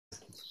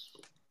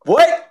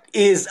What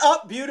is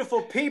up,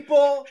 beautiful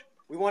people?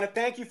 We want to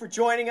thank you for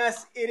joining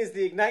us. It is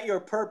the Ignite Your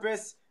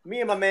Purpose.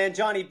 Me and my man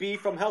Johnny B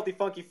from Healthy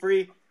Funky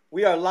Free.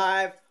 We are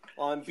live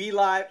on Be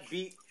Live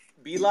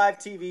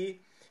TV.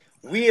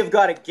 We have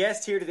got a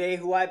guest here today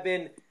who I've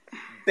been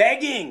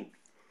begging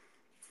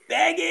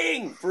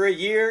for a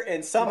year,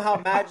 and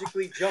somehow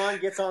magically John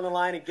gets on the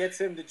line and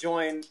gets him to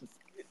join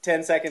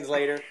 10 seconds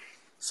later.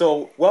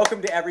 So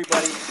welcome to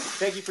everybody.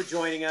 Thank you for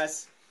joining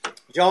us.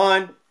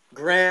 John,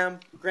 Graham,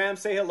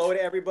 say hello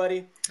to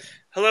everybody.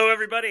 Hello,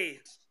 everybody.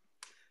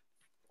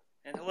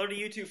 And hello to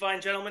you two fine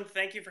gentlemen.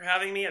 Thank you for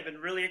having me. I've been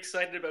really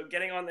excited about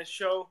getting on this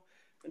show.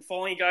 Been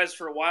following you guys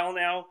for a while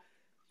now.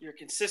 Your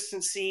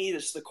consistency,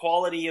 the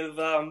quality of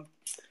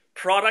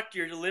product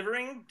you're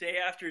delivering day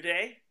after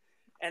day,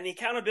 and the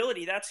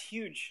accountability, that's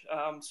huge.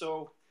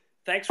 So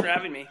thanks for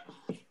having me.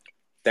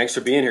 Thanks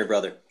for being here,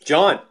 brother.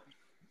 John.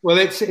 Well,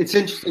 it's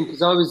interesting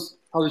because I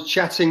was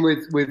chatting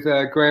with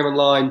Graham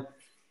online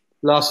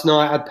last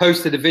night. I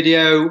posted a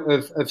video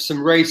of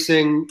some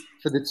racing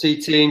for the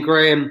TT, and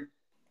Graham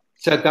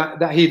said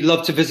that he'd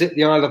love to visit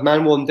the Isle of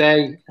Man one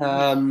day.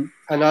 And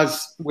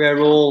as we're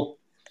all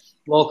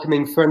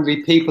welcoming,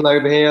 friendly people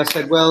over here, I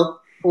said,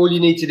 well, all you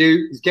need to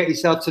do is get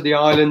yourself to the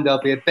island.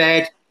 There'll be a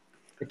bed,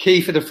 a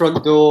key for the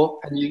front door,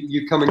 and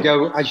you come and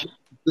go as you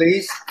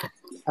please.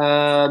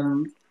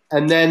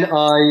 And then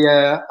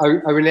I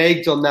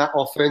reneged on that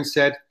offer and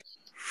said,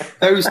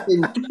 those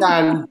things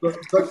stand,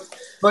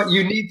 but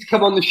you need to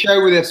come on the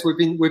show with us. We've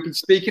been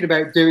speaking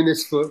about doing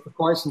this for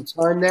quite some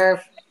time now,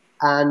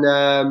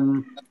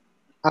 and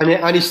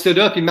he stood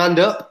up, he manned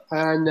up,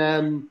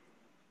 and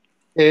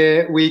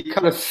we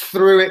kind of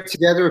threw it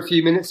together a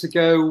few minutes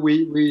ago.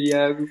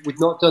 We'd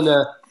not done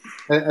a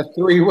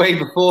three-way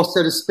before,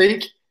 so to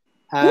speak.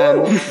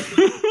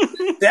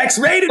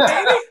 X-rated,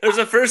 baby. There's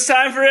a first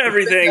time for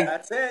everything.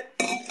 That's it.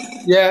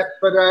 Yeah,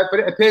 but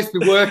it appears to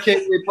be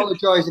working. We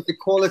apologise if the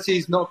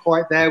quality's not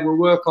quite there. We'll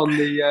work on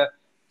the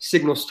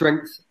signal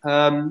strength.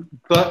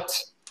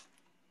 But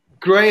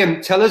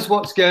Graham, tell us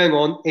what's going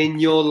on in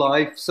your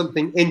life.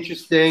 Something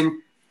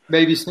interesting,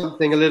 maybe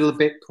something a little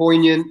bit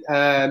poignant,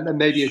 and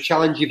maybe a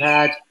challenge you've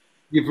had.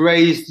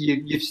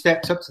 You've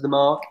stepped up to the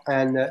mark,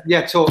 and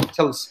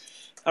tell us.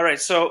 All right,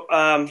 so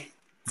I'm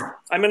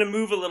going to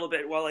move a little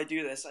bit while I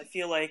do this. I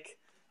feel like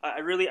I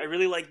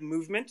really like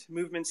movement.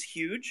 Movement's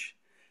huge.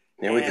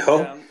 There we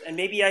go. And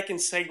maybe I can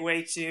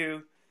segue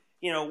to,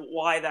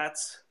 why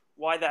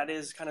that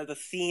is kind of the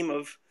theme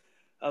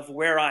of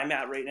where I'm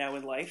at right now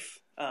in life.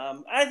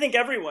 I think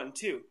everyone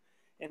too,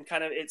 and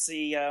kind of it's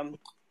the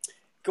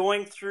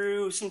going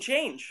through some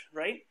change,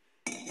 right?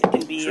 It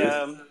can be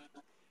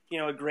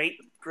a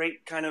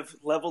great kind of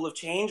level of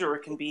change, or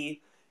it can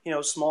be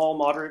small,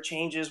 moderate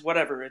changes,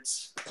 whatever.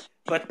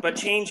 But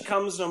change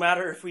comes no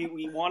matter if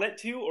we want it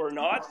to or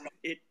not.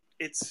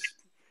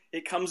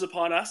 It comes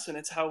upon us, and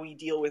it's how we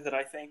deal with it,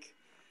 I think.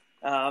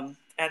 And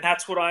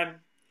that's what I'm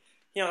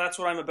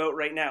about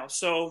right now.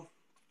 So,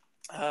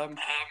 my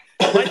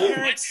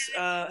parents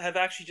have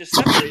actually just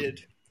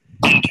separated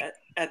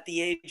at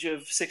the age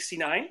of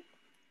 69.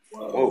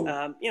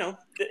 Whoa.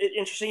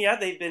 Interesting. Yeah,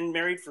 they've been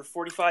married for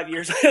 45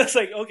 years. It's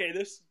like, okay,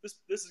 this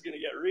is going to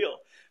get real.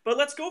 But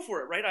let's go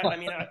for it, right?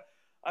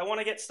 I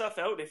want to get stuff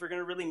out. If we're going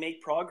to really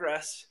make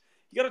progress,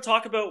 you got to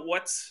talk about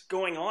what's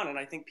going on, and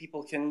I think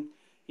people can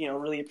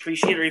really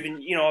appreciate, or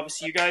even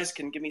obviously you guys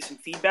can give me some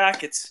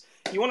feedback. It's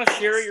you want to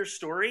share your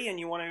story, and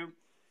you want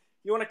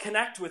to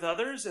connect with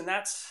others, and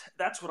that's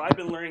what I've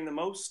been learning the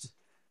most.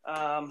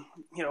 Over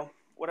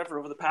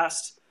the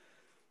past,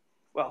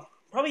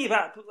 probably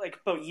about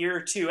a year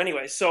or two.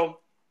 Anyway, so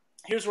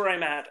here's where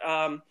I'm at.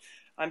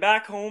 I'm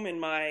back home in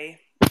my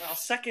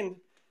second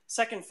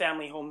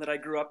family home that I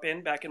grew up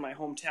in, back in my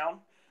hometown.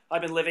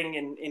 I've been living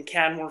in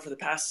Canmore for the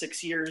past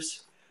 6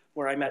 years,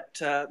 where I met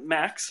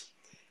Max.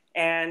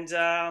 And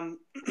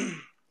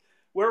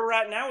where we're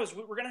at now is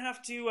we're going to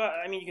have to,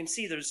 you can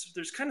see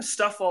there's kind of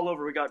stuff all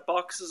over. We got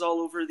boxes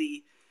all over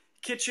the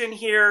kitchen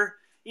here.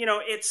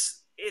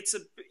 It's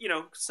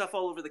stuff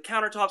all over the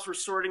countertops. We're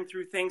sorting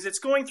through things. It's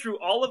going through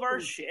all of our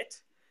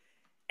shit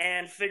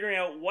and figuring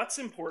out what's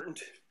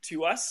important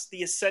to us,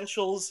 the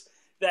essentials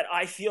that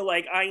I feel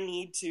like I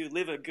need to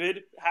live a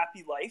good,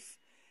 happy life.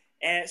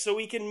 And so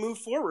we can move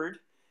forward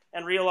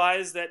and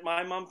realize that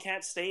my mom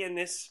can't stay in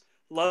this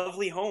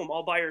lovely home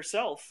all by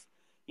herself,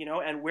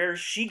 and where's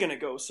she going to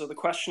go? So the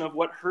question of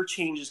what her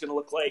change is going to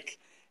look like,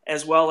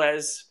 as well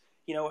as,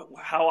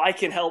 how I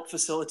can help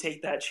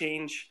facilitate that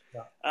change.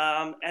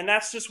 Yeah. And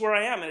that's just where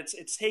I am.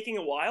 It's taking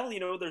a while.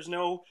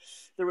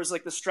 There was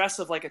like the stress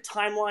of like a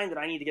timeline that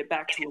I need to get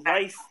back to a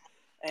life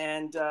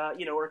and,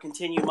 or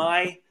continue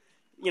my,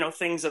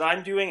 things that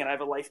I'm doing. And I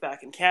have a life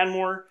back in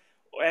Canmore,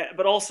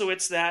 but also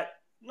it's that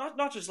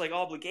not just like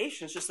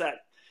obligation. It's just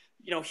that,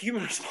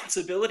 human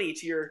responsibility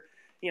to your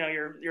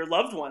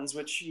loved ones,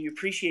 which you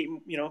appreciate,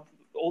 the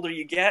older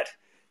you get,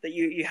 that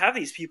you have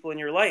these people in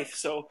your life.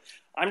 So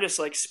I'm just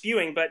like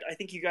spewing, but I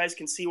think you guys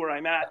can see where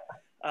I'm at.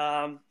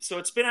 So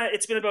it's been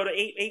about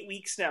eight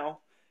weeks now,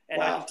 and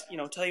wow. I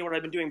can tell you what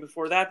I've been doing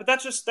before that. But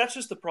that's just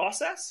the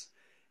process,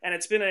 and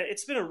it's been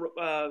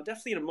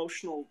definitely an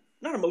emotional,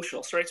 not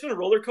emotional, sorry, it's been a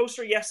roller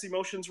coaster. Yes, the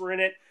emotions were in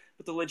it,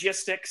 but the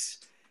logistics,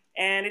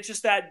 and it's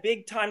just that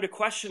big time to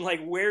question,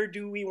 like, where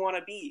do we want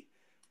to be?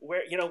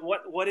 Where,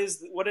 what is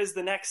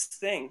the next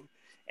thing?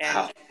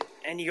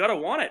 And you got to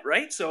want it,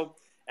 right? So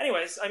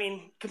anyways, I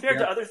mean, compared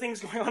to other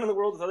things going on in the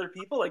world with other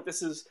people, like,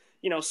 this is,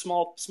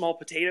 small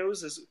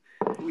potatoes, as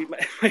we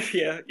might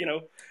be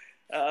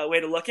a way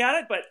to look at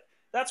it, but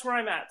that's where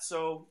I'm at.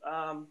 So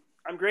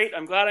I'm great.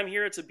 I'm glad I'm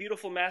here. It's a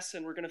beautiful mess,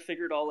 and we're going to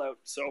figure it all out.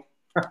 So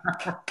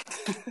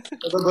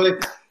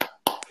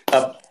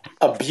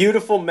a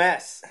beautiful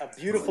mess. A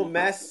beautiful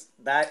mess.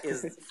 That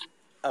is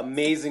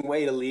amazing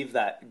way to leave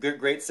that.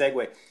 Great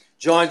segue.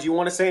 John, do you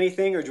want to say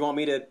anything, or do you want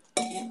me to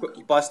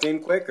bust in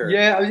quick? Or?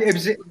 Yeah,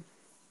 it's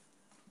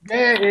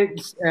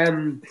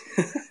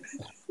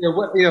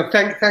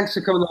thanks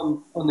for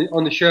coming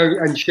on the show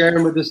and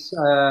sharing with us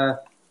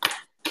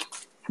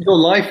your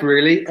life,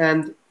 really.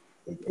 And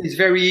it's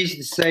very easy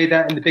to say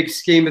that in the big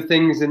scheme of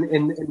things, and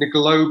in the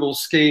global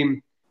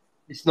scheme,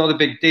 it's not a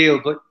big deal.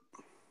 But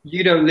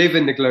you don't live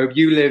in the globe;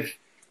 you live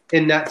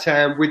in that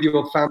town with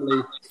your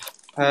family,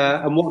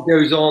 and what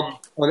goes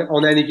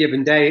on any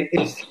given day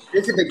is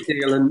a big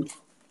deal.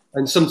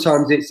 And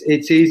sometimes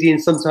it's easy,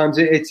 and sometimes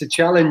it's a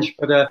challenge.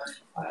 But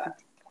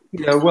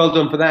well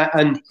done for that.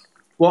 And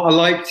what I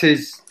liked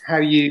is how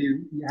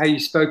you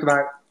spoke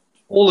about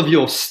all of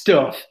your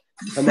stuff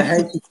and the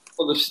house is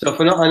full of stuff,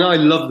 and I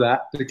love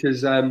that,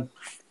 because I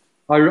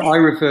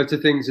refer to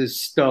things as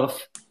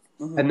stuff,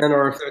 and then I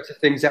refer to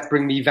things that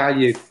bring me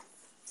value.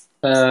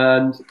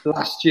 And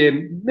last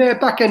year,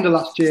 back end of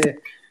last year,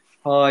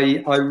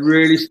 I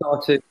really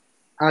started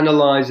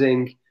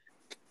analysing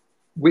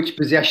which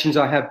possessions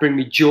I have bring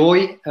me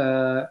joy,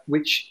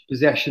 which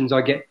possessions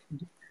I get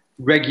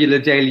regular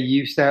daily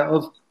use out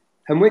of,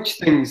 and which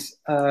things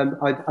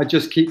I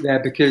just keep there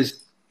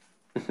because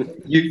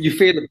you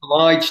feel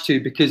obliged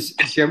to, because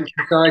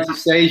society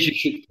says you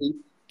should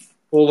keep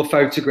all the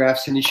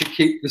photographs and you should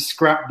keep the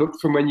scrapbook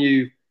from when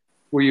you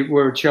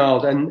were a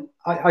child. And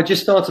I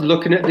just started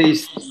looking at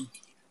these things,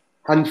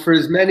 and for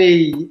as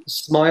many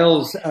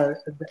smiles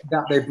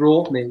that they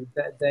brought me,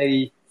 that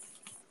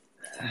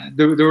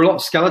there were a lot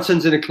of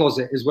skeletons in a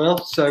closet as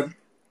well. So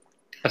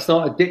I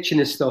started ditching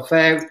this stuff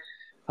out.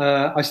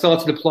 I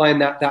started applying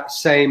that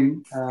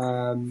same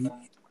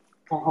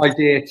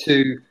idea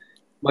to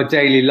my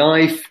daily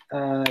life,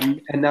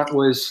 and that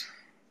was,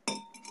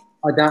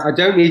 I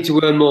don't need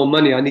to earn more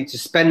money. I need to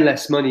spend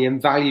less money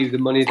and value the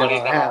money that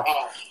I have.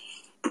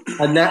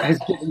 And that has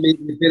given me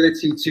the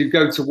ability to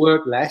go to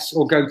work less,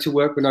 or go to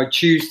work when I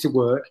choose to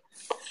work,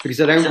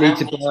 because I don't need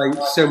to buy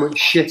so much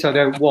shit I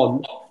don't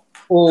want,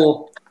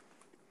 or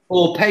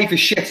pay for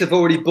shit I've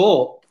already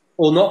bought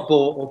or not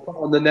bought, or put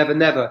on the never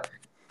never.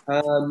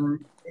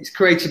 It's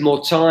created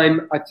more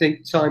time. I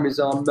think time is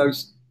our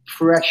most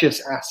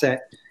precious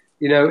asset.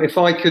 If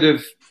I could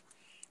have,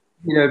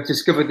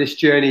 discovered this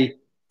journey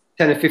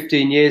 10 or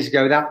 15 years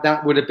ago,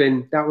 that would have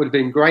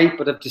been great.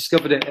 But I've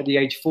discovered it at the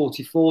age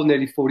 44,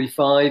 nearly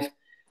 45.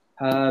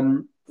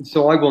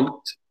 So I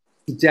want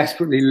to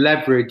desperately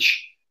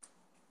leverage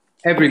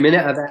every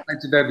minute of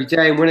every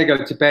day. And when I go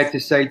to bed, to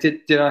say,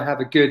 did I have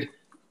a good,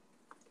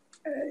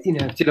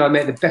 did I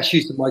make the best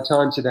use of my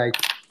time today?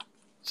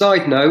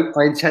 Side note,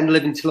 I intend to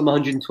live until I'm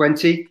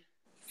 120,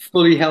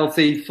 fully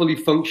healthy, fully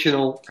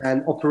functional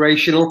and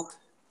operational.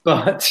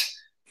 But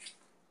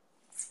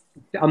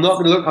I'm not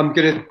going to look. I'm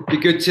going to be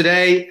good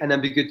today, and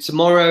then be good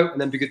tomorrow, and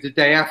then be good the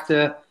day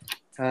after,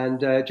 and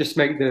just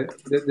make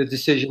the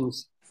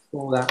decisions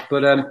for that.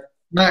 But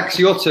Max,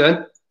 your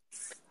turn.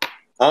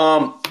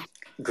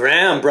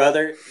 Graham,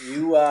 brother,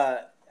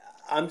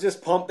 I'm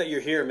just pumped that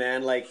you're here,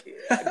 man. Like,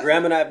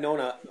 Graham and I have known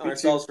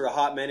ourselves for a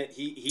hot minute.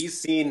 He's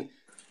seen,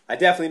 I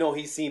definitely know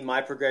he's seen my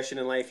progression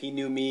in life. He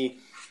knew me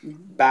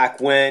back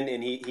when,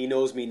 and he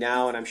knows me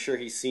now, and I'm sure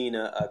he's seen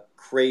a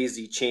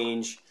crazy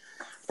change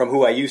from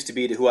who I used to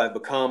be to who I've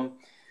become.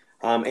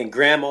 And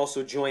Graham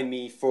also joined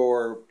me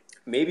for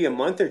maybe a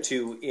month or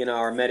two in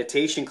our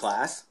meditation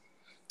class.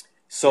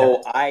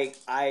 So yeah.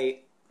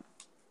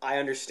 I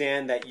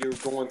understand that you're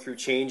going through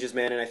changes,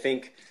 man, and I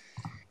think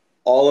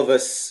all of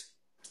us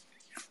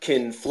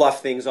can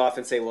fluff things off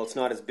and say, well, it's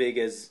not as big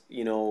as,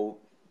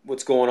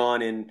 what's going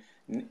on in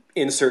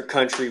insert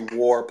country,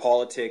 war,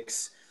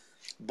 politics,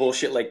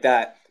 bullshit like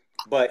that.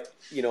 But,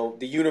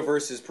 the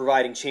universe is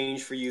providing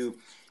change for you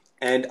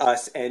and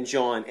us and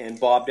John and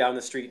Bob down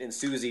the street and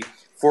Susie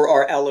for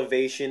our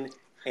elevation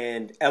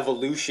and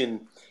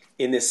evolution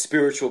in this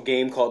spiritual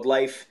game called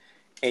life.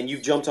 And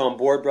you've jumped on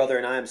board, brother,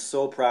 and I am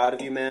so proud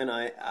of you, man.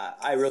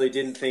 I really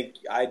didn't think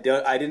I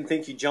didn't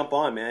think you'd jump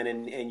on, man,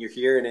 and you're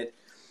here,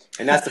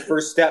 and that's the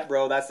first step,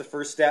 bro. That's the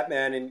first step,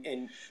 man.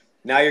 And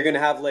now you're gonna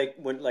have,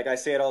 like I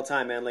say it all the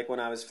time, man. Like when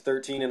I was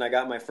 13 and I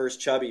got my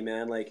first chubby,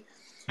 man. Like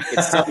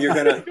it's something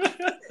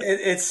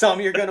it's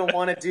something you're gonna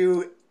want to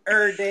do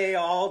every day,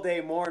 all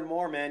day, more and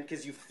more, man.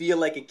 Because you feel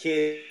like a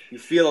kid, you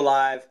feel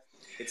alive.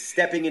 It's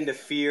stepping into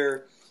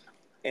fear,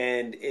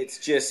 and it's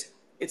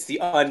the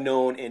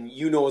unknown. And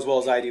you know as well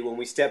as I do, when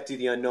we step to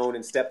the unknown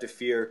and step to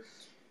fear,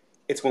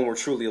 it's when we're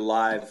truly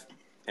alive.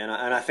 And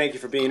I thank you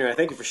for being here. I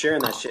thank you for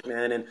sharing that shit,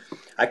 man. And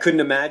I couldn't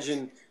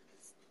imagine,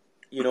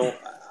 you know,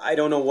 I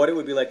don't know what it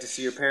would be like to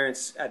see your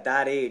parents at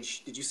that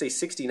age. Did you say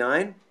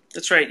 69?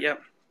 That's right. Yeah.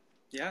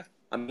 Yeah.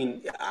 I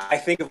mean, I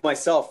think of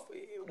myself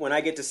when I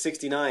get to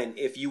 69,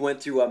 if you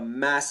went through a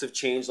massive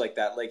change like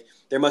that, like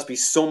there must be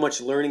so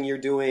much learning you're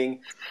doing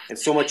and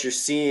so much you're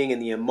seeing,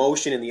 and the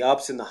emotion and the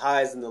ups and the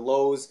highs and the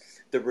lows,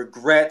 the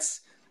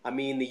regrets. I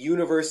mean, the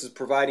universe is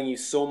providing you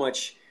so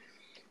much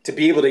to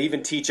be able to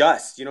even teach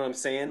us. You know what I'm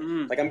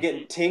saying? Like I'm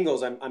getting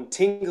tingles. I'm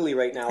tingly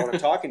right now when I'm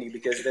talking to you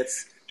because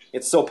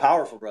it's so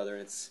powerful,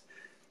 brother.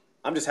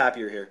 I'm just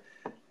happy you're here.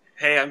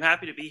 Hey, I'm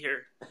happy to be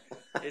here.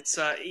 It's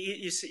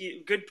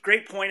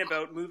great point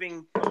about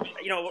moving.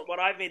 You know, what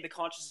I've made the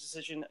conscious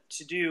decision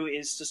to do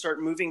is to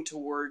start moving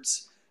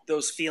towards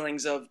those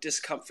feelings of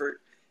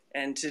discomfort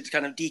and to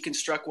kind of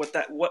deconstruct what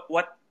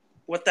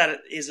that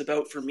is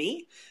about for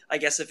me. I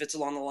guess if it's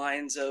along the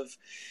lines of,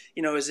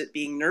 you know, is it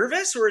being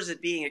nervous or is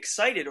it being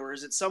excited, or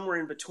is it somewhere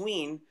in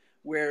between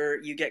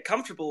where you get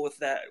comfortable with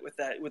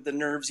the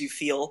nerves you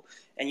feel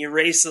and you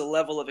raise to the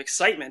level of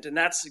excitement. And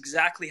that's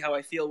exactly how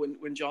I feel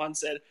when John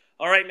said,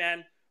 all right,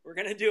 man, we're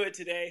going to do it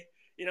today.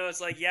 You know,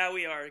 it's like, yeah,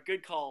 we are.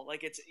 Good call.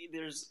 Like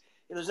there's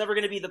never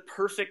going to be the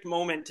perfect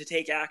moment to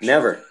take action.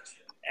 Never.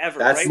 Ever.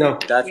 That's, right? no,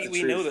 that's the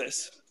we truth. know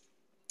this.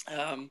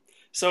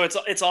 So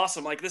it's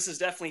awesome. Like this is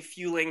definitely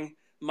fueling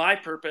my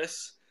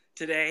purpose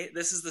today.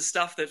 This is the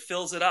stuff that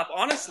fills it up.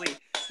 Honestly,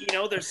 you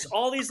know, there's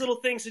all these little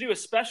things to do,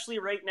 especially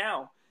right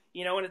now,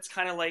 you know, and it's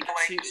kind of like,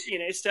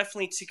 it's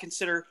definitely to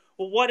consider,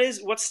 well,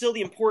 what's still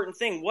the important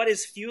thing? What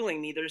is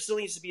fueling me? There still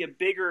needs to be a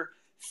bigger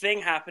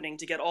thing happening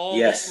to get all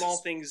the small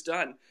things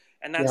done.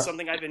 And that's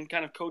something I've been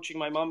kind of coaching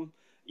my mom,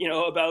 you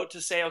know, about,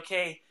 to say,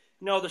 okay,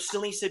 no, there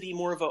still needs to be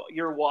more of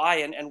your why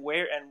and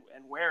where and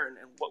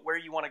where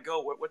you want to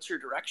go. What's your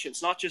direction?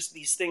 It's not just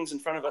these things in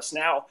front of us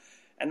now.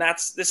 And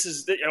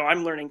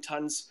I'm learning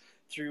tons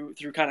through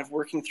kind of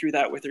working through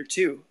that with her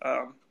too.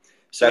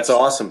 So that's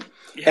awesome.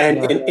 Yeah.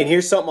 And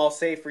here's something I'll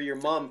say for your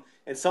mom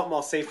and something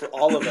I'll say for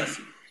all of us.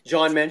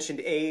 John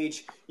mentioned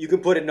age. You can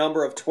put a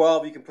number of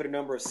 12. You can put a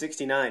number of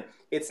 69.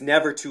 It's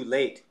never too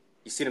late.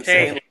 You see what I'm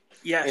saying?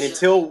 Yes. And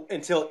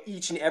until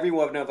each and every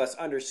one of us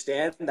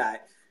understand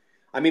that,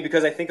 I mean,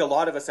 because I think a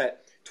lot of us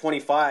at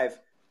 25,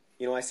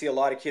 you know, I see a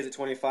lot of kids at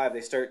 25,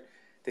 they start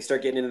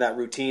getting into that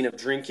routine of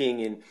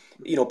drinking and,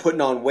 you know,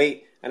 putting on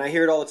weight. And I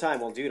hear it all the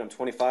time. Well, dude, I'm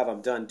 25,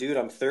 I'm done. Dude,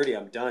 I'm 30,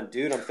 I'm done.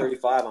 Dude, I'm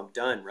 35, I'm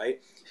done, right?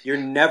 You're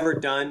never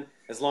done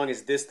as long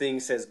as this thing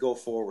says go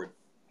forward.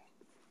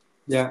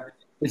 Yeah.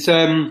 It's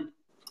you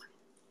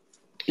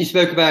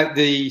spoke about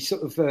the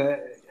sort of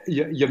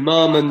your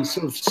mum and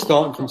sort of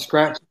starting from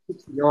scratch at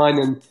 69,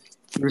 and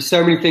there are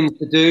so many things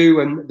to do.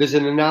 And there's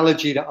an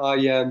analogy that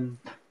I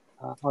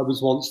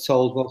was once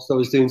told whilst I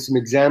was doing some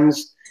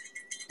exams,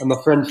 and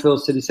my friend Phil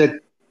said, he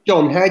said,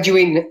 "John, how do you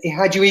eat an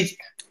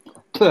elephant?"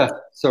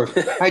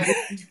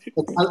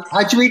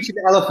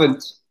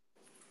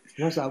 And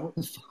I was like, "What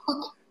the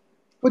fuck?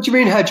 What do you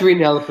mean, how do you eat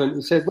an elephant?"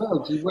 He said,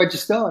 "Well, where'd you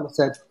start?" And I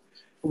said,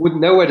 "I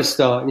wouldn't know where to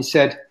start." And he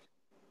said,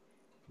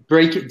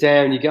 "Break it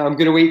down. I'm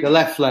going to eat the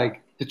left leg,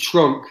 the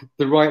trunk,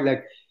 the right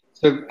leg."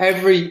 So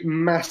every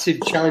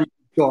massive challenge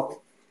we've got,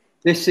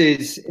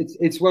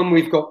 it's when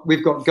we've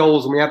got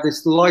goals, and we have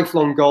this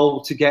lifelong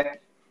goal to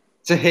get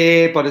to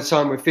here by the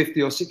time we're 50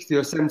 or 60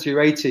 or 70 or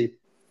 80.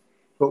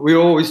 But we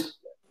always,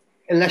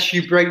 unless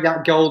you break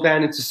that goal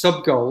down into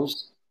sub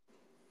goals,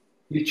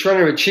 you're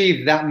trying to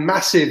achieve that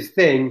massive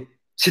thing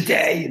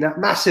today and that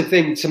massive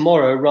thing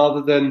tomorrow,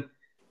 rather than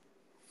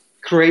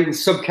creating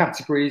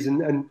subcategories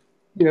and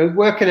you know,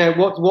 working out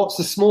what's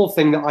the small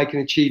thing that I can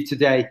achieve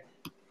today,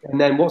 and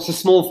then what's the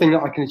small thing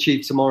that I can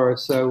achieve tomorrow.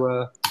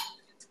 So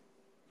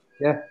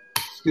yeah,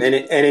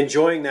 and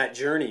enjoying that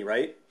journey,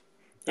 right?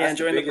 That's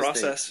enjoying the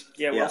process. Thing.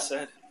 Yeah, well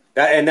said.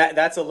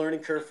 That's a learning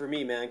curve for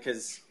me, man,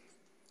 because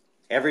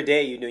every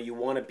day, you know, you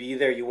want to be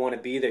there.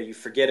 You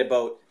forget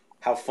about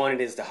how fun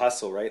it is to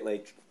hustle, right?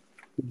 Like,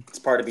 it's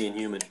part of being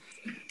human.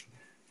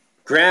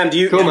 Graham, do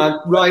you... Cool, man.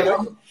 Right,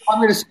 I'm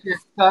going to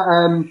suggest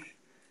that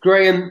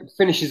Graham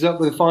finishes up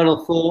with a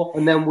final thought,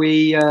 and then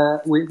we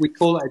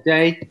call it a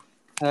day.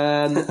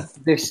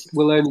 This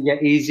will only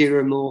get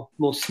easier and more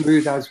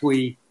smooth as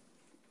we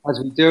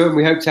do it. And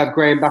we hope to have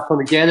Graham back on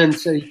again, and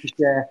so he can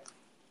share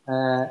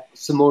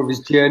some more of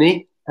his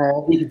journey.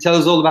 He can tell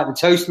us all about the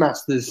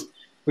Toastmasters,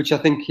 which I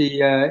think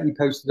he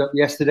posted up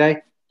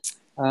yesterday.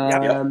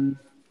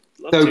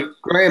 So,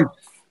 Graham,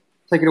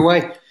 take it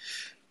away.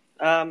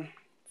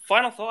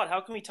 Final thought: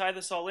 how can we tie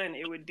this all in?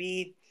 It would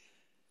be,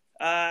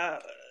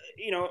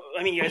 you know,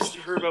 I mean, you guys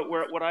heard about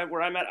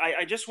where I'm at.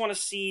 I just want to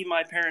see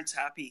my parents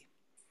happy.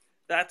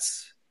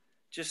 That's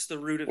just the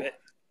root of it,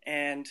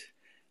 and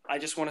I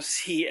just want to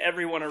see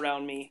everyone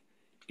around me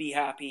be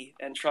happy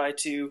and try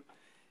to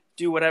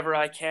do whatever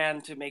I can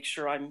to make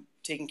sure I'm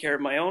taking care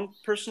of my own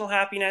personal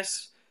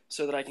happiness,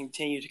 so that I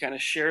continue to kind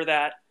of share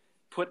that,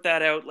 put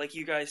that out, like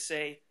you guys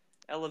say,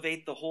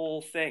 elevate the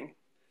whole thing.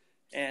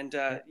 And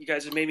you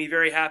guys have made me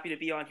very happy to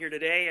be on here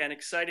today, and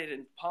excited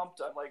and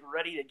pumped. I'm like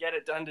ready to get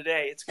it done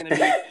today. It's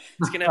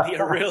gonna be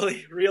a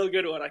really real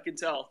good one. I can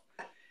tell.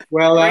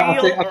 Well,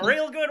 a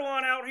real good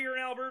one out here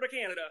in Alberta,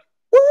 Canada.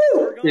 Woo!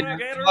 We're gonna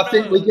get her I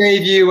think done. we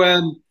gave you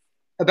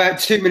about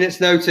 2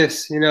 minutes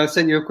notice. I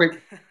sent you a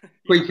quick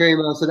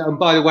email. So that, and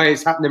by the way,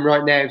 it's happening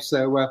right now.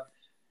 So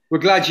we're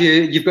glad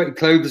you've got your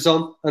clothes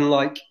on,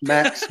 unlike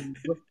Max,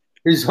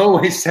 who's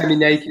always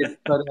semi-naked.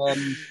 But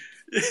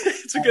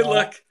it's a good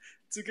look.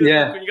 It's a good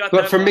look when you got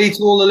but that from on. me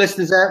to all the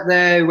listeners out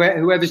there,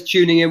 whoever's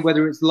tuning in,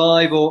 whether it's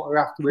live or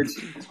afterwards,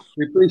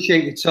 we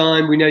appreciate your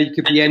time. We know you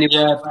could be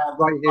anywhere, but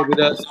right here with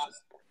us.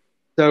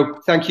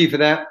 So thank you for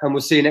that, and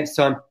we'll see you next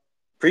time.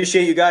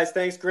 Appreciate you guys.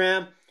 Thanks,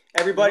 Graham.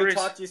 Everybody, No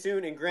talk to you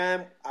soon. And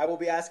Graham, I will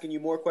be asking you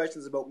more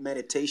questions about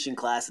meditation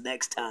class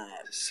next time.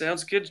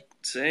 Sounds good.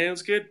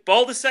 Sounds good.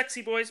 Bald is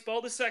sexy, boys.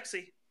 Bald is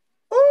sexy.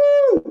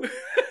 Woo!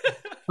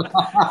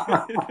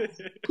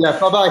 Yeah,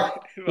 bye-bye.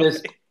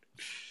 Cheers.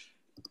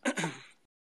 Bye.